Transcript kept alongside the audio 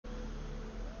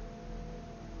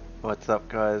What's up,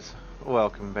 guys?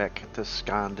 Welcome back to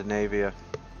Scandinavia.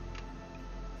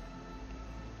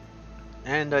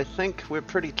 And I think we're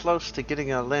pretty close to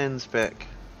getting our lands back.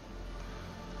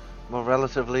 Well,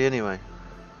 relatively anyway.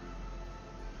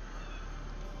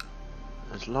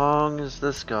 As long as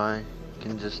this guy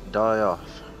can just die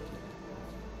off.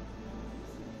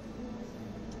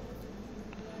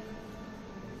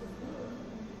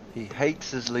 He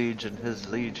hates his liege and his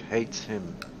liege hates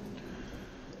him.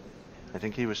 I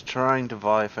think he was trying to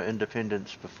vie for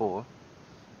independence before.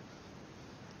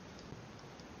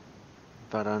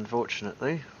 But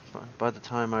unfortunately, by the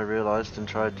time I realized and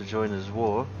tried to join his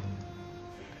war,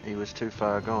 he was too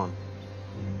far gone.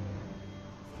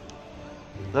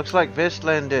 Looks like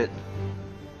Vestlandet.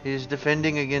 He's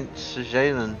defending against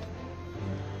Zealand.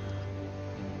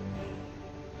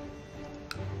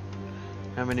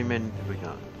 How many men have we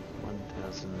got?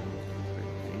 1,000.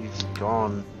 He's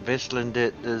gone.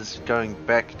 Vestlandet is going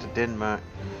back to Denmark,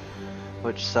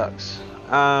 which sucks.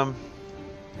 I'm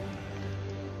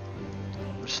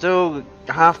still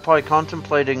half by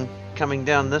contemplating coming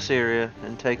down this area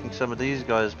and taking some of these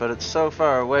guys, but it's so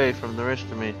far away from the rest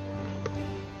of me.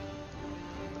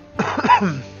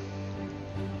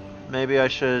 Maybe I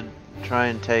should try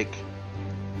and take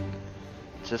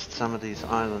just some of these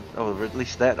islands, or at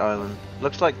least that island.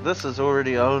 Looks like this is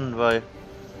already owned by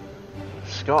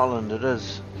Scotland. It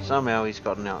is. Somehow he's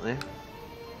gotten out there.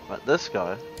 But this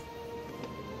guy,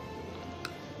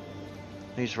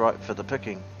 he's ripe for the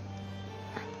picking.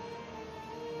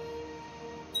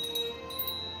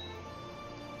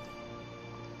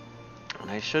 And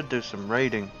I should do some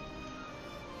raiding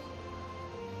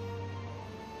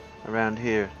around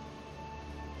here.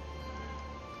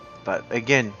 But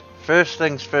again, first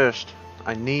things first,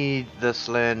 I need this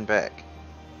land back.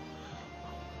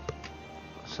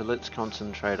 So let's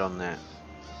concentrate on that.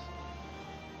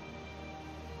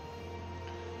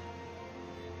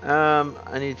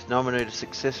 I need to nominate a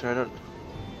successor.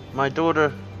 My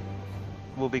daughter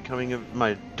will be coming of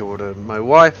my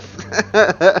wife.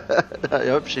 I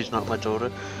hope she's not my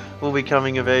daughter. Will be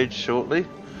coming of age shortly.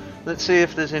 Let's see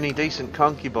if there's any decent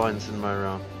concubines in my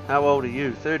realm. How old are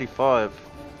you? 35.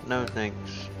 No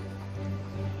thanks.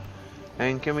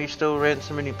 And can we still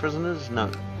ransom any prisoners? No.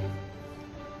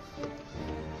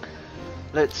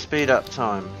 Let's speed up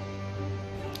time.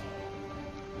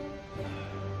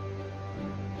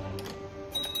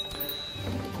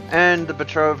 And the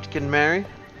betrothed can marry?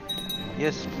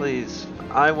 Yes, please.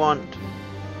 I want...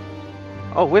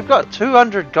 Oh, we've got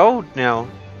 200 gold now.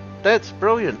 That's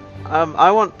brilliant.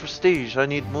 I want prestige. I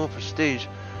need more prestige.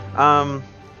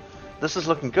 This is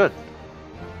looking good.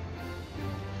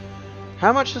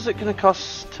 How much is it going to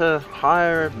cost to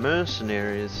hire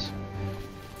mercenaries?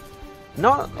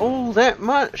 Not all that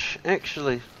much,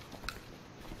 actually.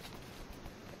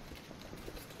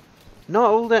 Not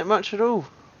all that much at all.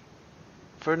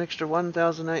 For an extra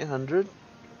 1,800.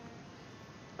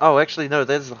 Oh, actually, no,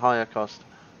 that's the higher cost.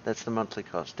 That's the monthly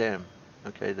cost. Damn.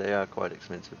 Okay, they are quite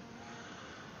expensive.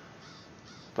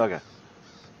 Bugger.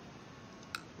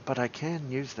 But I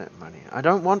can use that money. I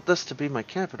don't want this to be my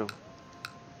capital.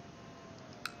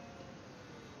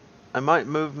 I might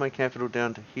move my capital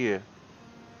down to here.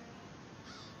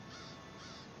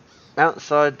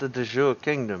 Outside the de jure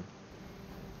kingdom.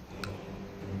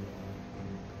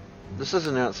 This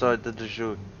isn't outside the de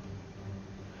jure.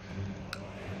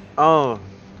 Oh,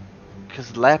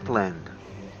 because Lapland.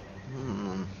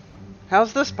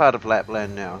 How's this part of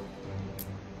Lapland now?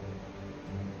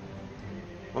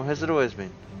 Or has it always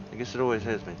been? I guess it always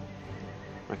has been.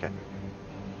 Okay.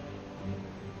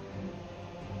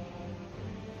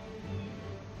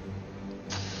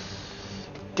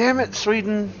 Damn it,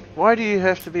 Sweden! Why do you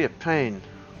have to be a pain?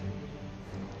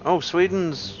 Oh,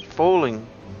 Sweden's falling.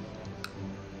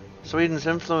 Sweden's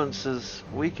influence is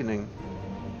weakening.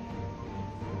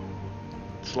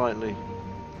 Slightly.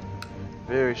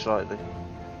 Very slightly.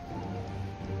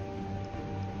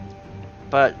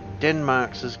 But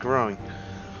Denmark's is growing.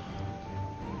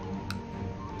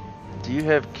 Do you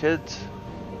have kids?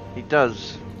 He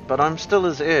does. But I'm still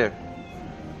his heir.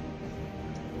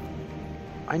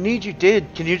 I need you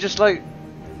dead. Can you just like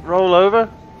roll over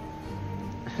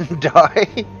and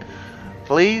die?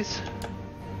 Please?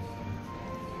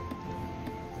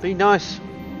 Be nice.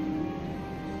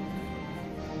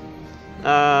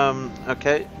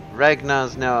 Okay.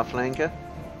 Ragnar's now a flanker.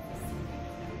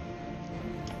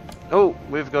 Oh,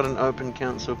 we've got an open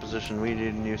council position. We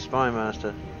need a new spy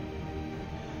master.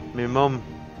 Me mum.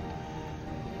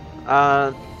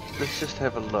 Let's just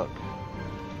have a look.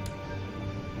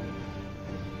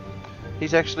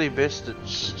 He's actually best at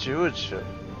stewardship.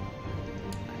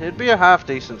 He'd be a half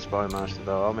decent spy master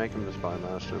though. I'll make him the spy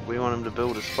master. We want him to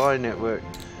build a spy network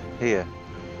here.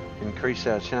 Increase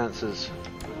our chances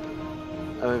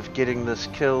of getting this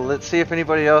kill. Let's see if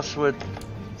anybody else would.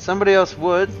 Somebody else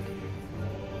would.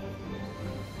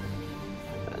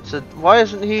 So why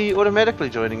isn't he automatically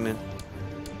joining then?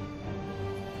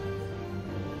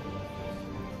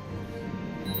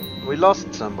 We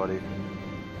lost somebody.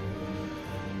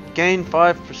 Gain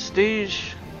 5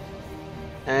 prestige,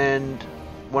 and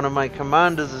one of my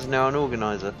commanders is now an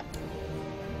organizer.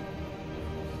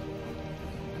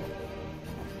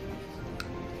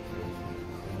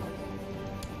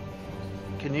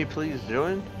 Can you please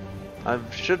join? I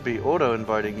should be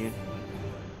auto-inviting you.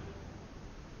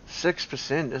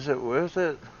 6%, is it worth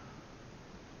it?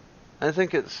 I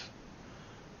think it's...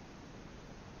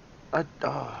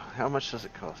 how much does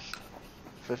it cost?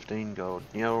 15 gold.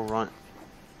 Yeah, alright.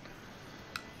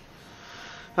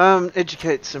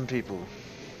 Educate some people.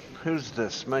 Who's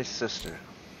this? My sister.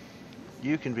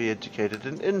 You can be educated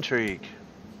in intrigue.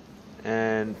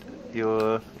 And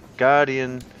your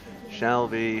guardian shall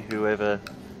be whoever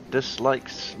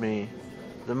dislikes me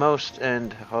the most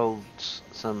and holds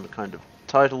some kind of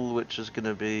title, which is going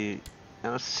to be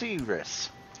our Seeress.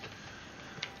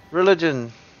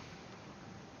 Religion.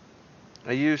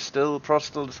 Are you still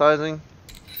proselytizing?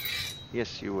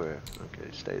 Yes, you were.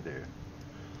 Okay, stay there.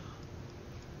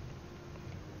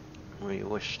 We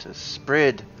wish to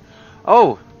spread.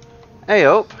 Oh! Hey,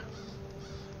 Hope.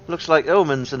 Looks like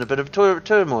Ilman's in a bit of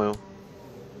turmoil.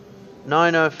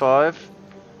 905.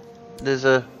 There's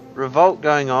a revolt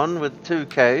going on with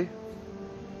 2k.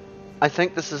 I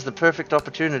think this is the perfect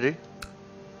opportunity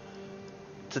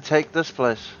to take this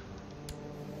place.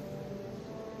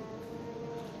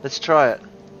 Let's try it.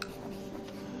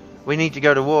 We need to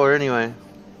go to war anyway.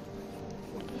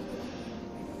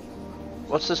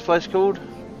 What's this place called?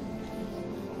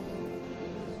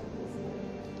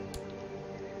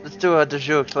 Let's do our de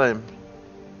jure claim.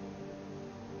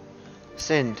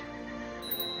 Send.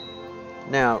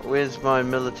 Now, where's my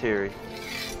military?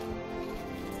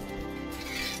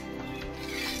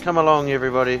 Come along,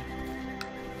 everybody.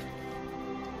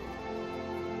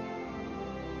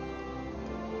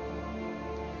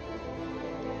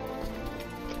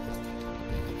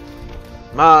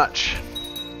 March.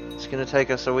 It's going to take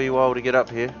us a wee while to get up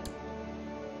here.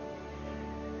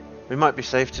 We might be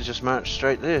safe to just march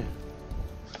straight there.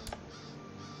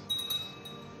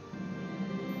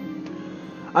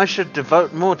 I should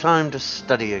devote more time to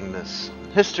studying this.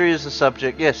 History is a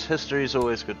subject. Yes, history is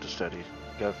always good to study.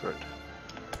 Go for it.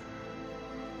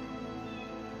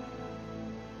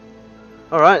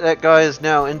 Alright, that guy is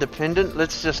now independent.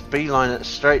 Let's just beeline it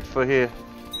straight for here.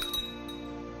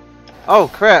 Oh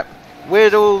crap!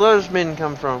 Where'd all those men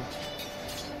come from?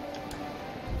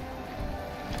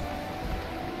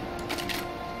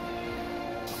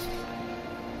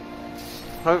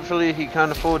 Hopefully he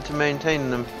can't afford to maintain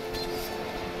them.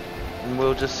 And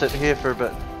we'll just sit here for a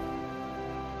bit.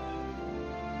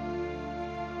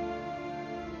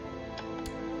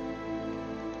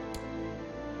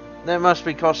 That must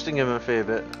be costing him a fair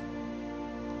bit.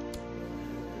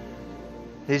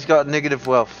 He's got negative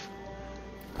wealth.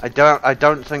 I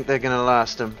don't think they're gonna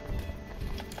last him.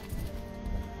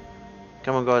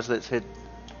 Come on guys, let's head.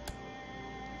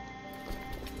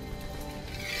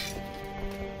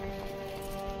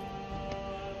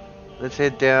 Let's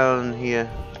head down here.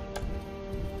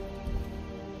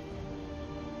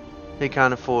 He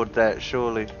can't afford that,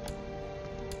 surely.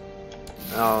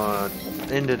 Oh,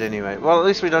 ended anyway. Well, at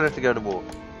least we don't have to go to war.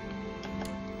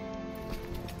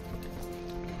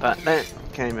 But that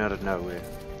came out of nowhere.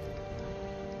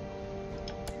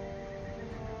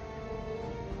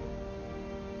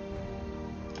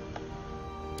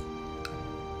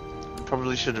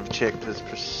 Probably should have checked his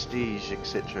prestige,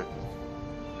 etc.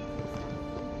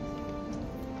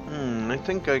 I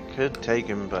think I could take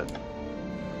him, but...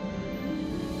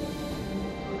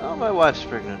 Oh, my wife's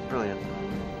pregnant. Brilliant.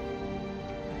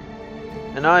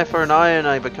 An eye for an eye and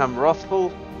I become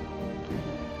wrathful.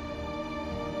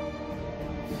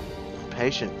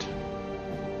 Patient.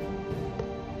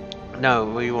 No,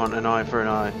 we want an eye for an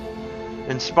eye.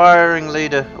 Inspiring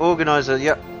leader. Organizer.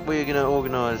 Yep, we're gonna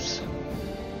organize.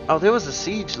 Oh, there was a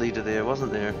siege leader there,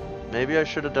 wasn't there? Maybe I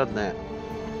should have done that.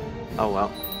 Oh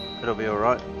well. It'll be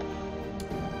alright.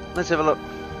 Let's have a look.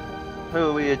 Who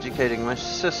are we educating? My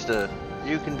sister.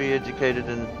 You can be educated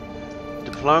in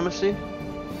diplomacy.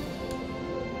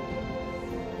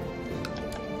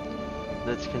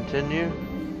 Let's continue.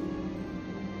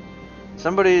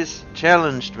 Somebody's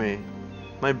challenged me.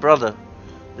 My brother,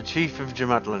 the chief of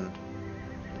Jamutland.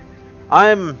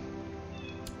 I'm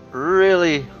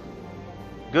really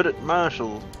good at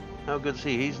martial. How good's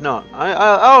he? He's not.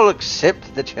 I'll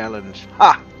accept the challenge.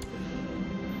 Ha!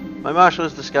 My marshal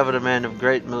has discovered a man of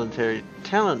great military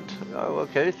talent. Oh,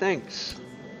 okay, thanks.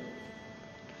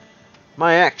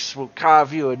 My axe will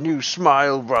carve you a new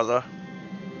smile, brother.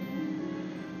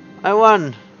 I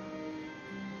won.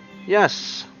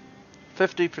 Yes.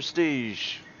 50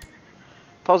 prestige.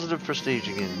 Positive prestige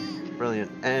again.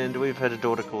 Brilliant. And we've had a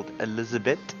daughter called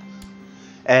Elizabeth.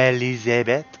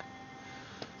 Elizabeth.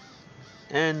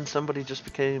 And somebody just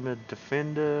became a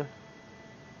defender.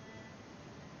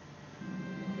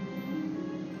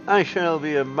 I shall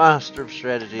be a master of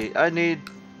strategy. I need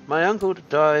my uncle to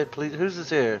die, please. Who's this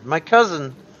here? My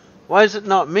cousin. Why is it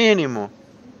not me anymore?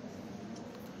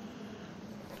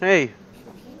 Hey.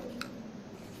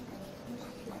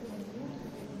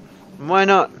 Why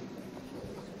not?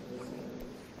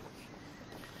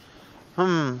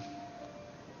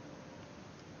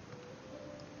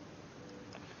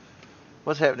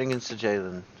 What's happening in Sir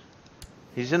Jalen?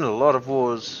 He's in a lot of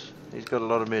wars. He's got a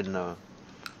lot of men now.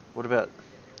 What about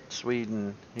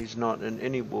Sweden? He's not in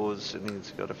any wars and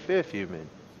he's got a fair few men.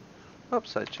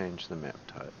 Oops, I changed the map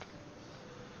type.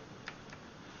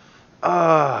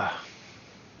 Ah,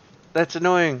 that's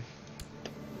annoying.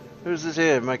 Who's this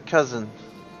here? My cousin.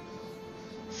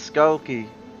 Skulky.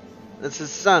 That's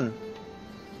his son.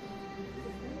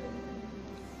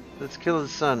 Let's kill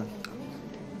his son.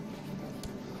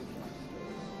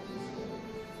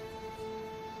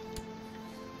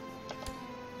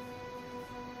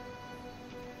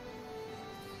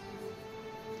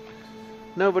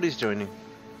 Nobody's joining.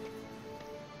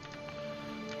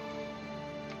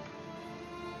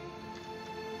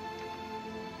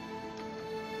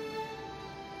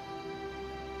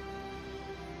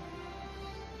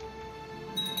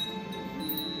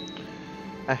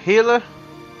 A healer?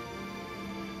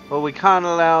 Well, we can't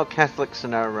allow Catholics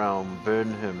in our realm.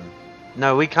 Burn him.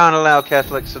 No, we can't allow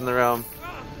Catholics in the realm.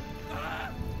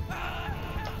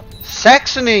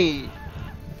 Saxony!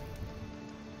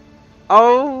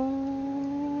 Oh,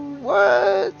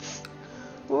 what?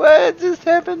 What just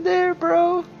happened there,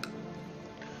 bro?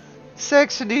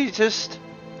 Saxony just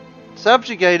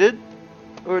subjugated,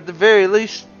 or at the very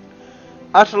least,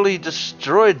 utterly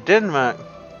destroyed Denmark.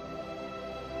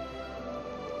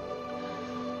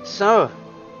 So,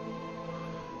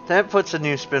 that puts a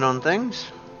new spin on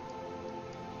things.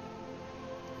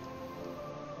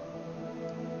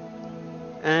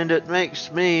 And it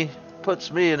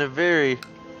puts me in a very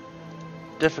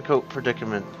difficult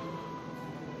predicament.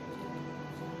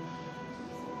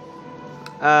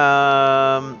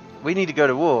 We need to go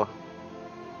to war.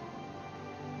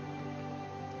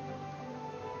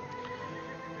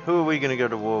 Who are we going to go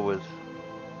to war with?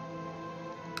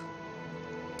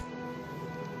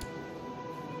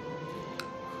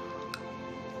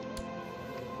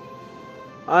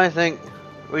 I think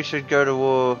we should go to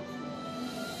war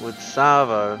with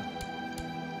Savo.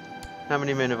 How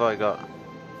many men have I got?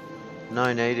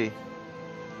 980.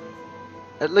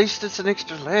 At least it's an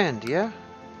extra land, yeah?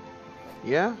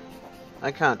 Yeah?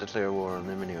 I can't declare war on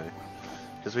them anyway,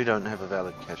 because we don't have a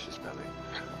valid casus belli.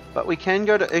 But we can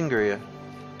go to Ingria.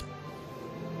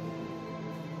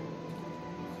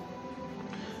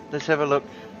 Let's have a look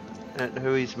at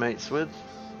who he's mates with.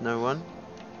 No one.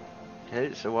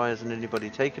 Okay, so why hasn't anybody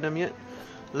taken him yet?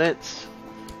 Let's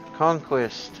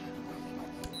conquest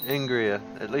Ingria.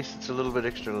 At least it's a little bit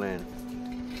extra land.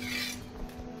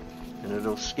 And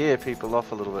it'll scare people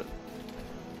off a little bit.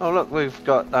 Oh look, we've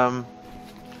got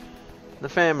the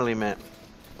family map.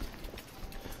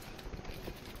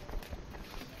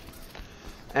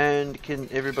 And can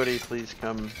everybody please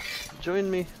come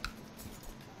join me?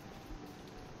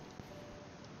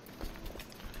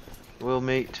 We'll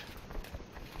meet.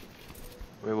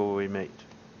 Where will we meet?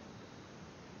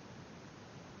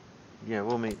 Yeah,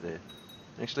 we'll meet there.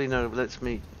 Actually, no, let's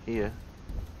meet here.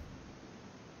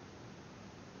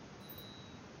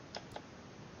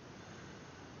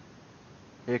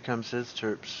 Here comes his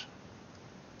troops.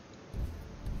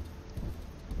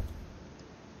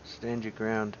 Stand your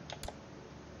ground.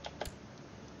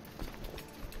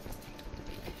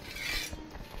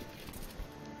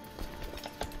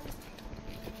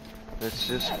 Let's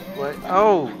just wait.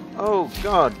 Oh! Oh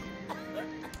God!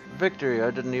 Victory!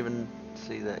 I didn't even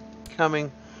see that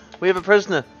coming. We have a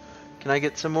prisoner! Can I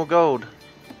get some more gold?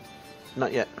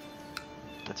 Not yet.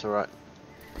 That's alright.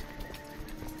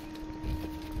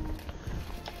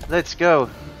 Let's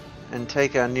go and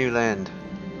take our new land.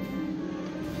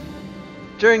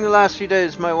 During the last few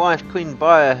days, my wife, Queen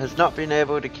Baya, has not been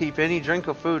able to keep any drink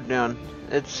or food down.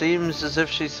 It seems as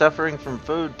if she's suffering from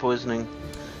food poisoning.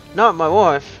 Not my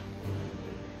wife.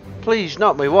 Please,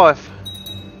 not my wife.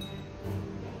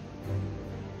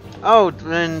 Oh,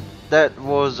 then that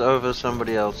was over.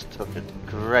 Somebody else took it.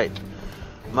 Great.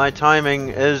 My timing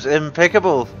is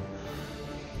impeccable.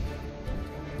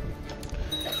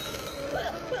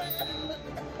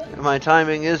 My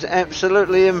timing is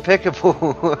absolutely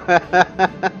impeccable.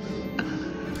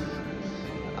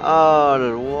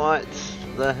 Oh, what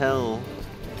the hell?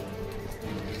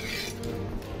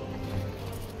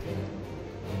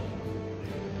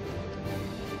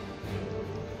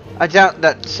 I doubt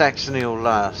that Saxony will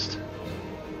last.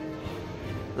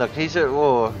 Look, he's at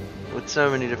war with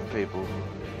so many different people.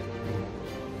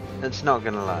 It's not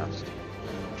gonna last.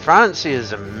 France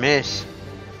is a mess.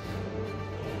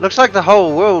 Looks like the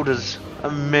whole world is a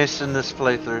mess in this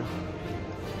playthrough.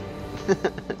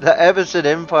 The Abbasid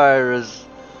Empire is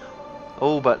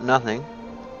all but nothing.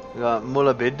 We got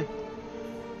Mulabid,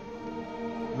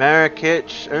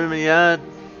 Marrakech,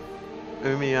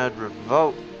 Umayyad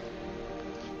Revolt.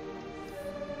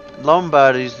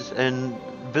 Lombardies and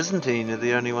Byzantine are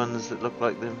the only ones that look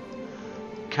like them.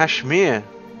 Kashmir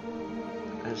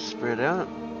is spread out.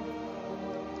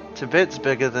 Tibet's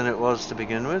bigger than it was to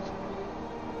begin with,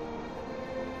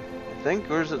 I think,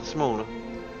 or is it smaller?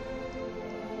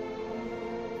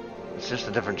 It's just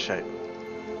a different shape.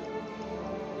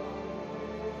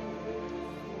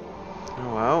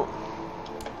 Oh well.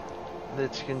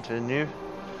 Let's continue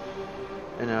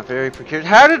in our very precarious...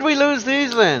 How did we lose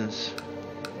these lands?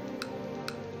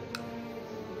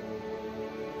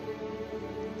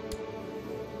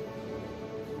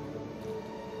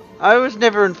 I was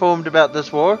never informed about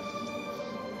this war.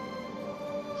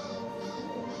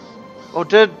 Or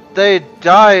did they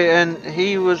die and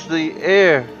he was the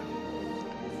heir?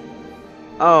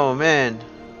 Oh man.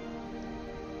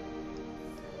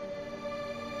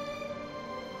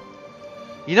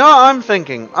 You know what I'm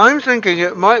thinking? I'm thinking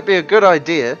it might be a good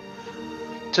idea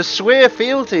to swear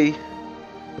fealty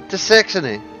to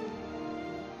Saxony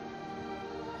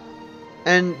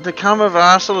and become a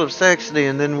vassal of Saxony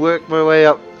and then work my way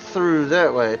up through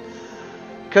that way.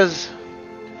 Because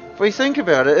if we think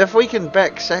about it, if we can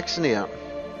back Saxony up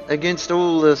against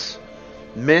all this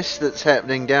mess that's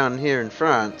happening down here in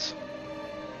France,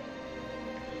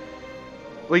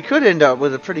 we could end up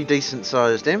with a pretty decent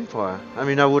sized empire. I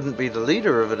mean, I wouldn't be the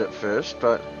leader of it at first,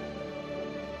 but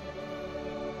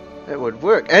it would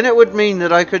work. And it would mean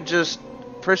that I could just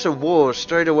press a war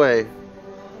straight away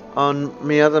on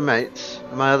my other mates,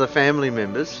 my other family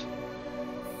members.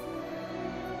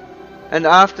 And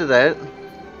after that,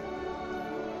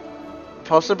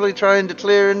 possibly try and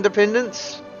declare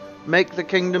independence, make the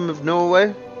Kingdom of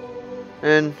Norway,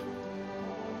 and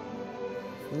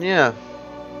yeah.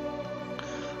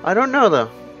 I don't know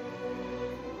though.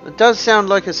 It does sound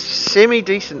like a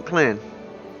semi-decent plan.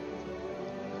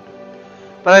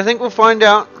 But I think we'll find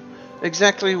out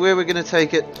exactly where we're going to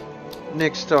take it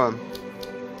next time.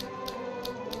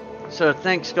 So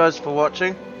thanks guys for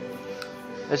watching.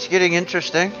 It's getting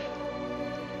interesting.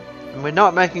 And we're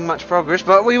not making much progress,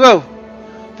 but we will.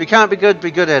 If you can't be good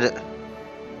at it.